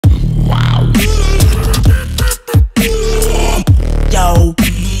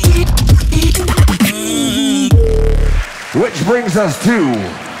which brings us to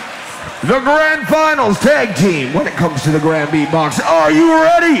the Grand Finals Tag Team. When it comes to the Grand Beatbox, are you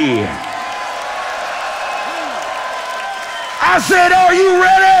ready? I said, are you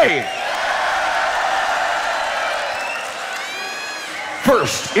ready?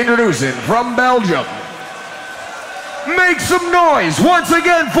 First, introducing from Belgium. Make some noise once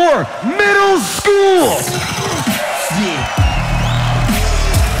again for Middle School. Yeah.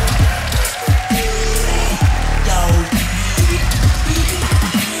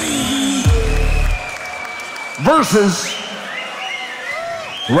 Versus,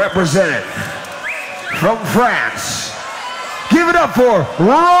 represented from France. Give it up for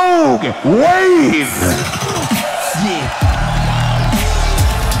Rogue Wave. Yeah.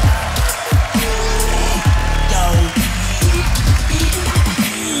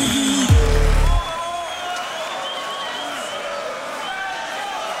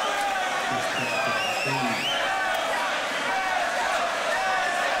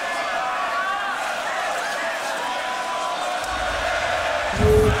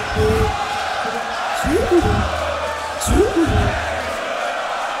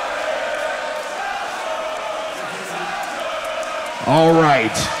 All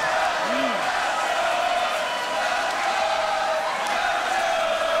right.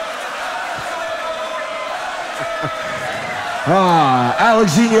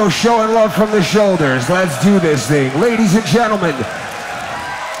 Alexinho showing love from the shoulders. Let's do this thing. Ladies and gentlemen,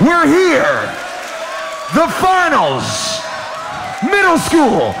 we're here. The finals. Middle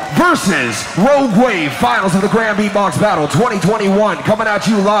School versus Rogue Wave, finals of the Grand Beatbox Battle 2021, coming at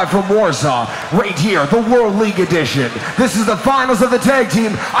you live from Warsaw, right here, the World League Edition. This is the finals of the tag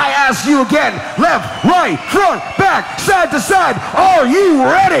team. I ask you again, left, right, front, back, side to side, are you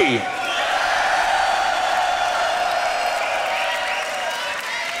ready?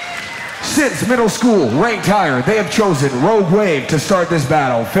 Since Middle School ranked higher, they have chosen Rogue Wave to start this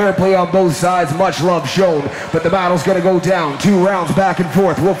battle. Fair play on both sides, much love shown, but the battle's gonna go down. 2 rounds back and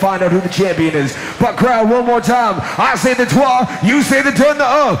forth. We'll find out who the champion is. But crowd, one more time. I say the trois, you say the turn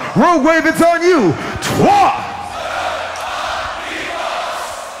the Rogue Wave, it's on you. Trois!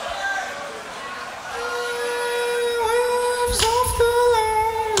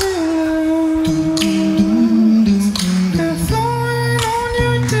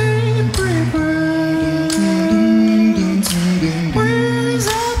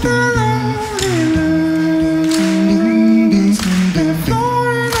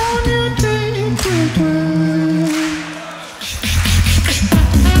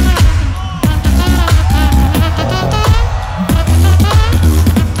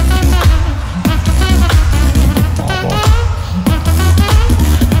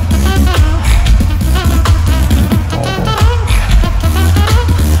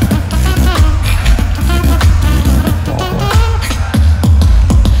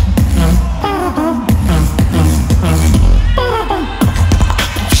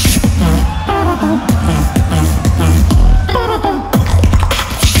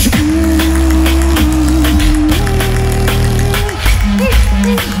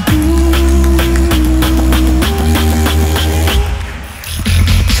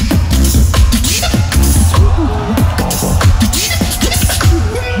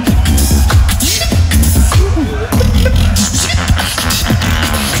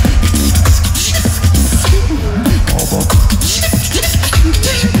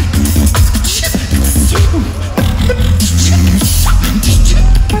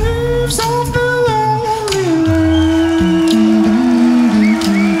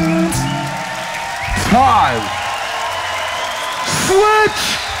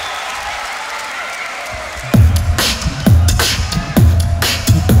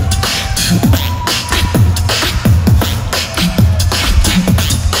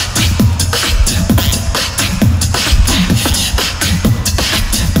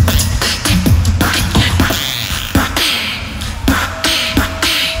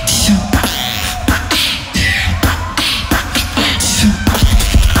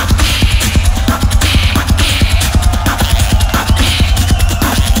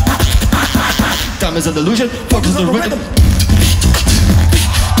 Time is a delusion, focus on the rhythm.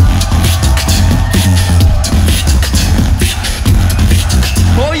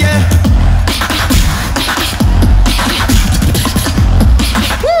 Oh yeah.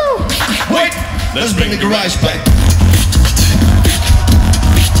 Woo! Wait, let's bring the garage back.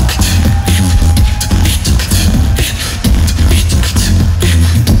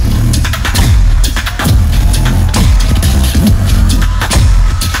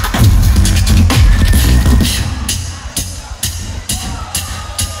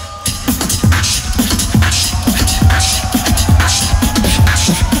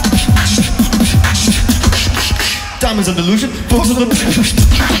 an illusion. Focus on the.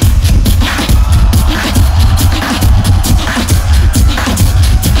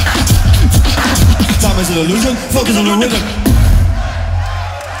 Time is an illusion. Focus on the rhythm.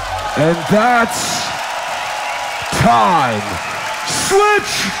 And that's time.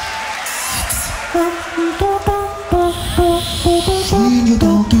 Switch. When you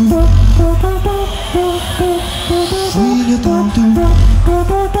don't do. When you don't do.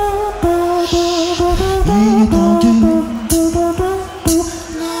 When you don't do.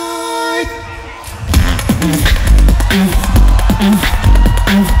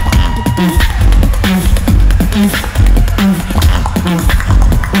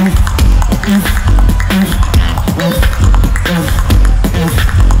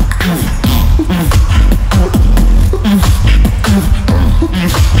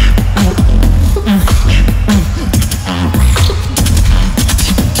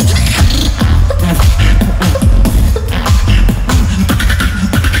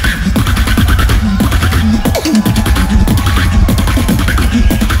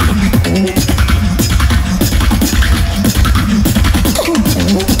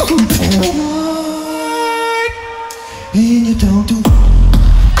 And you don't do.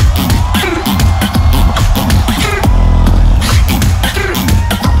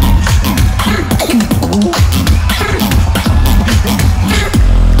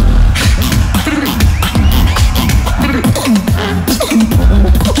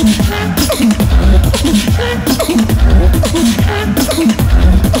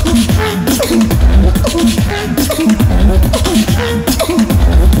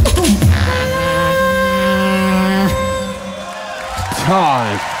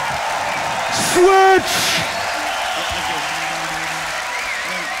 Time. Switch.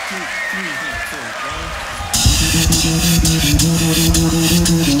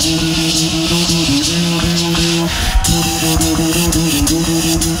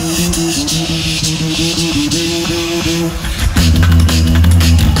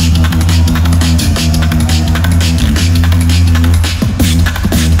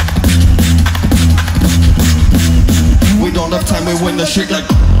 We don't have time, we win the shit like.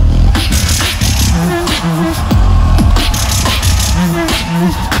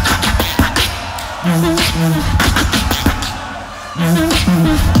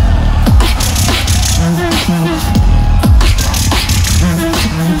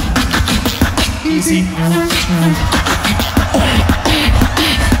 Easy.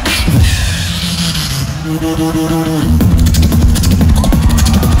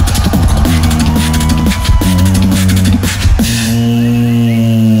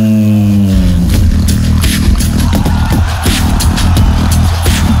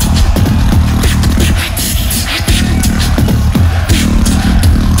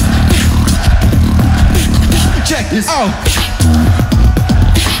 Check this out.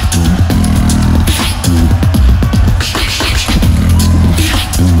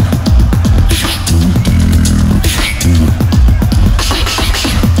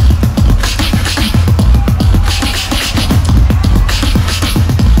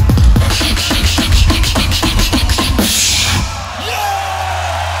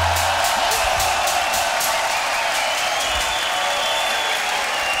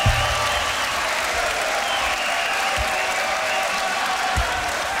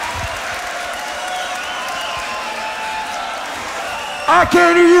 I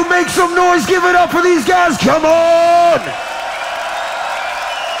can't hear you. Make some noise. Give it up for these guys. Come on.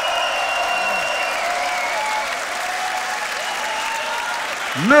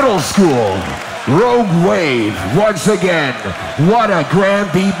 Middle school, Rogue Wave. Once again, what a grand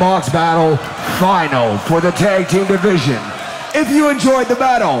beatbox battle final for the tag team division. If you enjoyed the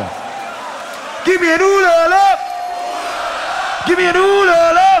battle, give me an ooh up. Give me an ooh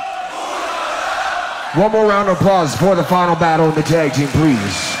up. One more round of applause for the final battle in the tag team,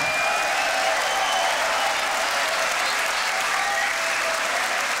 please.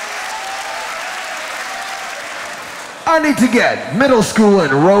 I need to get Middle School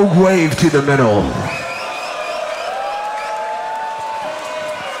and Rogue Wave to the middle.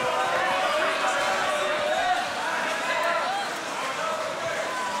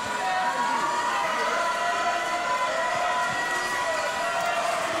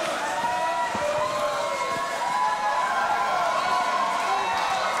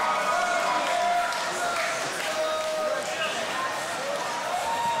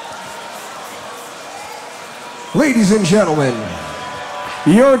 Ladies and gentlemen,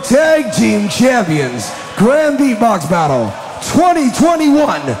 your tag team champions, Grand Beatbox Battle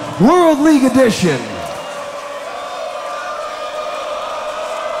 2021 World League Edition.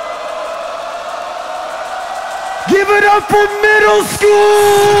 Give it up for middle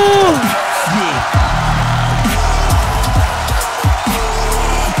school! Yeah.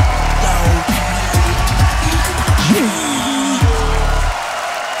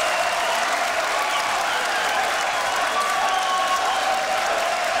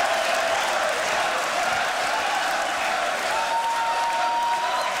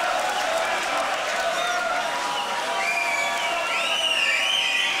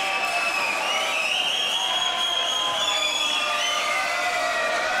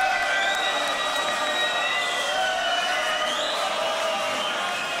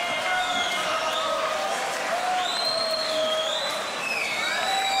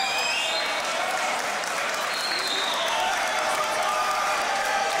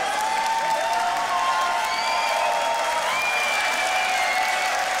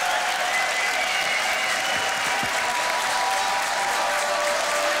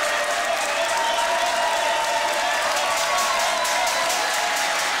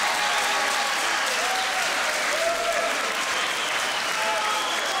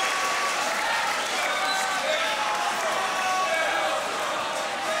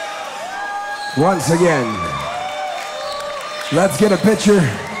 Once again, let's get a picture.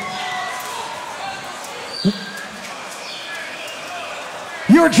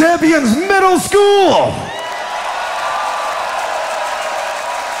 Your champions, middle school!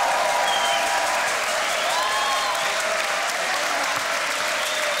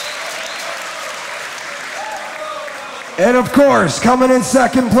 And of course, coming in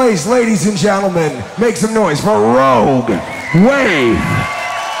second place, ladies and gentlemen, make some noise for Rogue Wave.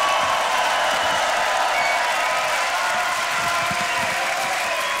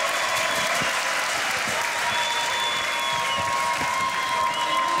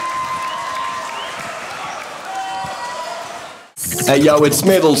 Hey yo, it's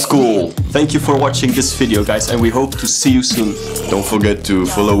middle school! Thank you for watching this video, guys, and we hope to see you soon. Don't forget to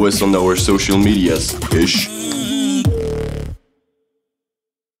follow us on our social medias. Ish.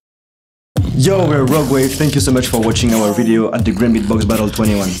 Yo, we're Rogue Wave. Thank you so much for watching our video at the Grand Beatbox Battle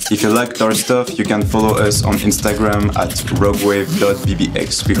 21. If you liked our stuff, you can follow us on Instagram at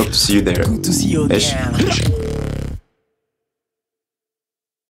roguewave.bbx. We hope to see you there. To see you again. Ish.